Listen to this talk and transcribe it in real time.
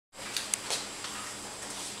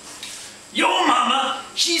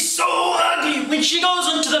she's so ugly. When she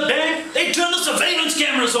goes into the bank, they turn the surveillance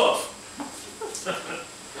cameras off.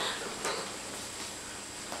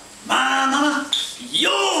 Mama,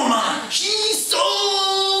 your mama, she's so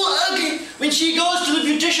ugly. When she goes to the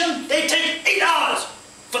beautician, they take 8 hours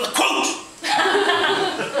for the quote.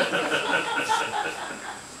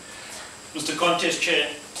 Mr. Contest Chair,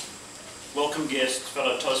 welcome guests,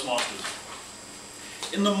 fellow Toastmasters.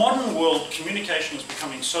 In the modern world, communication is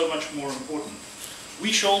becoming so much more important.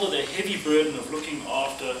 We shoulder the heavy burden of looking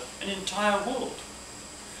after an entire world.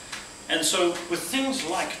 And so with things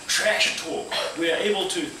like trash talk, we are able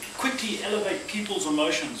to quickly elevate people's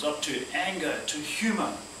emotions up to anger, to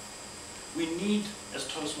humor. We need, as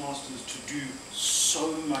Toastmasters, to do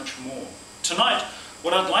so much more. Tonight,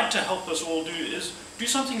 what I'd like to help us all do is do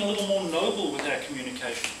something a little more noble with our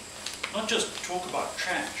communication. Not just talk about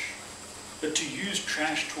trash, but to use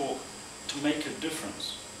trash talk to make a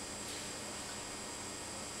difference.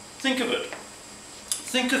 Think of it.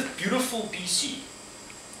 Think of beautiful BC,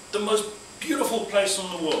 the most beautiful place in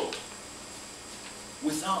the world,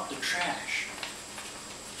 without the trash.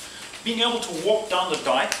 Being able to walk down the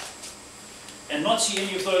dike and not see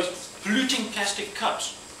any of those polluting plastic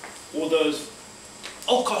cups or those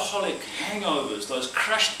alcoholic hangovers, those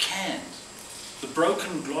crushed cans, the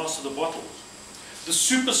broken glass of the bottles, the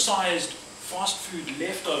supersized fast food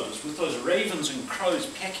leftovers with those ravens and crows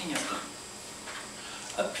pecking at them.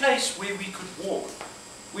 A place where we could walk,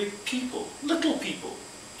 where people, little people,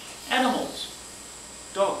 animals,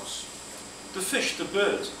 dogs, the fish, the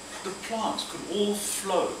birds, the plants could all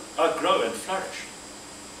grow and flourish.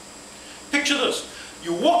 Picture this,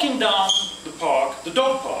 you're walking down the park, the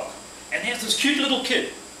dog park, and there's this cute little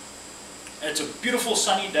kid. It's a beautiful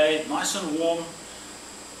sunny day, nice and warm,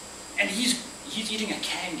 and he's eating a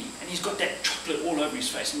candy, and he's got that chocolate all over his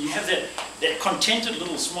face, and you have that contented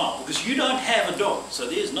little smile, because you don't have a dog, so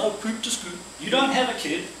there's no poop to scoop, you don't have a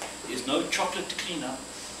kid, there's no chocolate to clean up,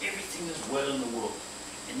 everything is well in the world.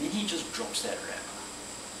 And then he just drops that wrapper.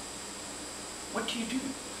 What do?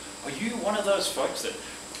 Are you one of those folks that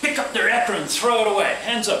pick up the wrapper and throw it away?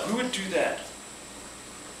 Hands up, who would do that?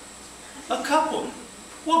 A couple.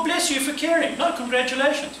 Well, bless you for caring. No,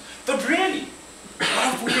 congratulations. But really, what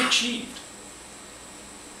have we achieved?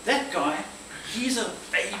 That guy, he's a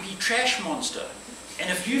baby trash monster. And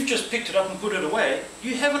if you've just picked it up and put it away,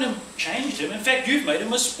 you haven't changed him. In fact, you've made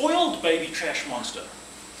him a spoiled baby trash monster.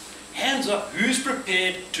 Hands up, who's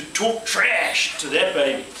prepared to talk trash to that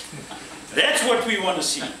baby? That's what we want to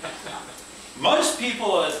see. Most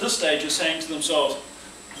people at this stage are saying to themselves,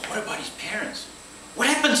 well, what about his parents? What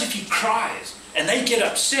happens if he cries and they get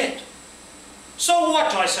upset? So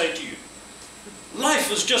what, I say to you? Life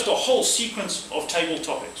is just a whole sequence of table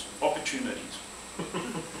topics, opportunities.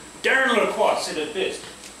 Darren Lacroix said it best.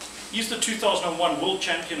 He's the 2001 world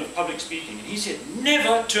champion of public speaking, and he said,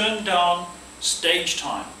 never turn down stage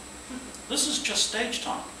time. This is just stage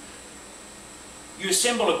time. You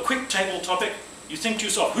assemble a quick table topic, you think to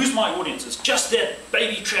yourself, who's my audience? It's just that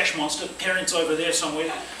baby trash monster, parents over there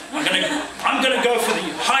somewhere. I'm gonna go for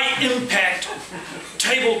the high impact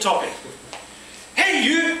table topic. Hey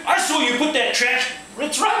you, I saw you put that trash,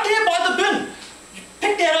 it's right there by the bin. You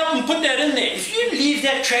pick that up and put that in there. If you leave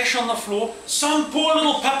that trash on the floor, some poor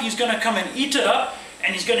little puppy's gonna come and eat it up,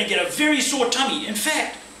 and he's gonna get a very sore tummy. In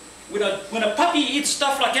fact, when a puppy eats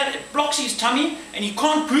stuff like that, it blocks his tummy, and he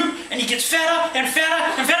can't poop, and he gets fatter and fatter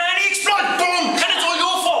and fatter, and he explodes, boom, and it's all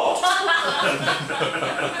your fault.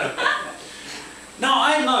 Now,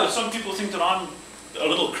 I know some people think that I'm a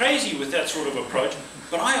little crazy with that sort of approach,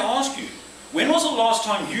 but I ask you, when was the last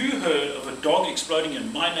time you heard of a dog exploding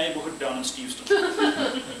in my neighborhood down in Steveston?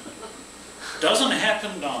 Doesn't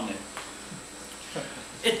happen down there.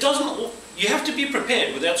 It doesn't, you have to be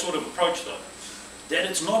prepared with that sort of approach though, that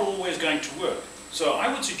it's not always going to work. So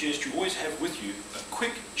I would suggest you always have with you a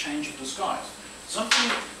quick change of disguise.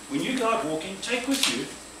 Something, when you go out walking, take with you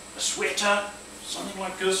a sweater, something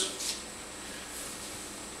like this,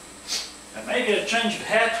 and maybe a change of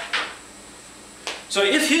hat. So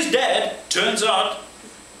if his dad turns out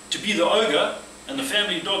to be the ogre, and the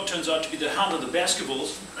family dog turns out to be the hound of the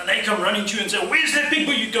Baskervilles, and they come running to you and say, where's that big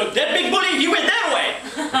bully? You go, that big bully, he went that way.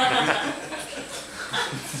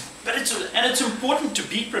 But it's important to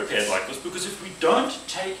be prepared like this, because if we don't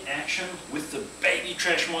take action with the baby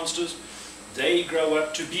trash monsters, they grow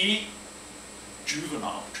up to be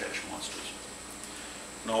juvenile trash monsters.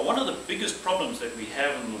 Now, one of the biggest problems that we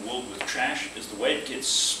have in the world with trash is the way it gets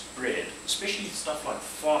spread, especially stuff like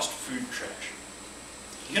fast food trash.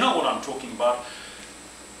 You know what I'm talking about.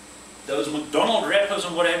 those McDonald's wrappers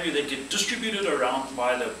and what have you that get distributed around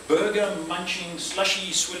by the burger munching,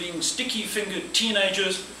 slushy swilling, sticky fingered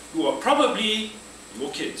teenagers who are probably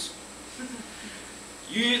your kids.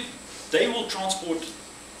 They will transport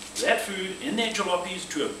that food in their jalopies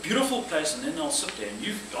to a beautiful place, and then they'll sit there, and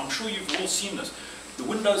I'm sure you've all seen this. The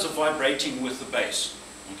windows are vibrating with the bass.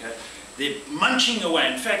 Okay? They're munching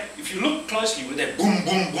away. In fact, if you look closely with that boom,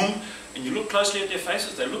 boom, boom, and you look closely at their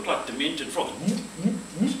faces, they look like demented frogs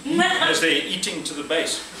as they're eating to the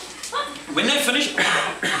bass. When they finish,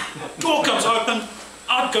 door comes open,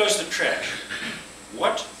 out goes the trash.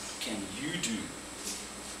 What can you do?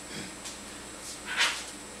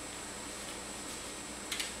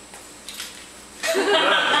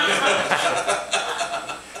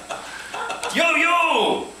 Yo,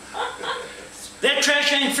 yo! That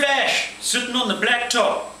trash ain't flash, sitting on the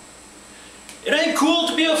blacktop. It ain't cool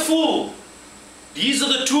to be a fool. These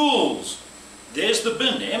are the tools. There's the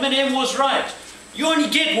bin. Eminem was right. You only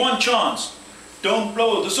get one chance. Don't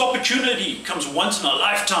blow. This opportunity comes once in a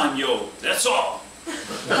lifetime, yo. That's all.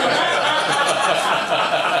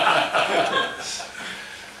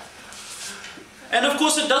 And of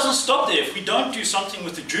course it doesn't stop there. If we don't do something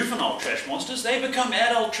with the juvenile trash monsters, they become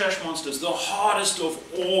adult trash monsters, the hardest of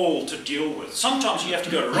all to deal with. Sometimes you have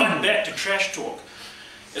to go right back to trash talk.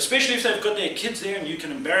 Especially if they've got their kids there and you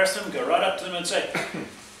can embarrass them, go right up to them and say,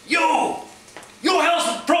 yo, your house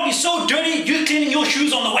is probably so dirty, you're cleaning your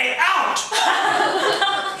shoes on the way out.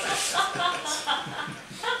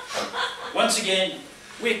 Once again,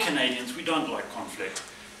 we're Canadians, we don't like conflict.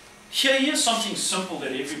 Here's something simple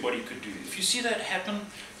that everybody could do. If you see that happen,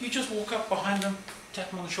 you just walk up behind them, tap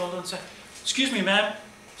them on the shoulder and say, excuse me, ma'am,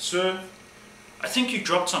 sir, I think you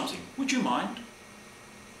dropped something. Would you mind?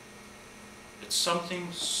 It's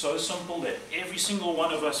something so simple that every single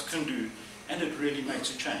one of us can do, and it really makes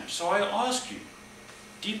a change. So I ask you,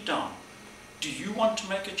 deep down, do you want to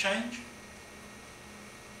make a change?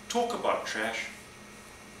 Talk about trash.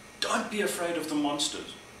 Don't be afraid of the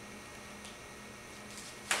monsters.